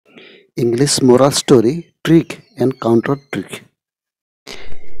English moral story Trick and Counter Trick.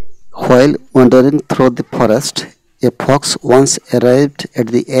 While wandering through the forest, a fox once arrived at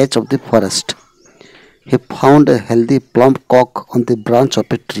the edge of the forest. He found a healthy plump cock on the branch of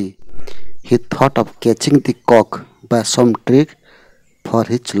a tree. He thought of catching the cock by some trick for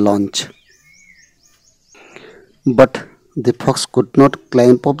his lunch. But the fox could not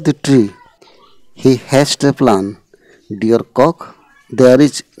climb up the tree. He hatched a plan. Dear cock, there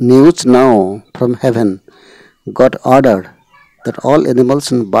is news now from heaven. God ordered that all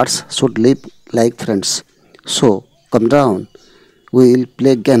animals and birds should live like friends. So come down, we will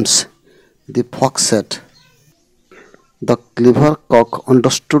play games. The fox said. The clever cock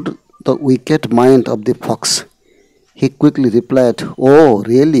understood the wicked mind of the fox. He quickly replied, Oh,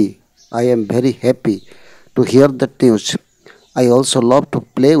 really? I am very happy to hear that news. I also love to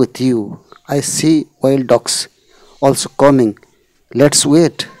play with you. I see wild dogs also coming. Let's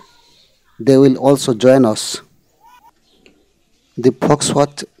wait. They will also join us. The fox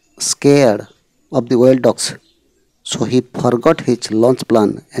was scared of the wild dogs, so he forgot his lunch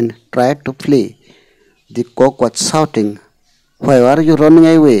plan and tried to flee. The cock was shouting, Why are you running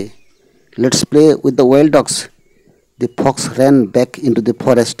away? Let's play with the wild dogs. The fox ran back into the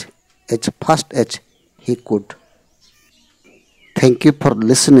forest as fast as he could. Thank you for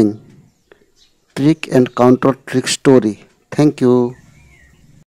listening. Trick and counter trick story. Thank you.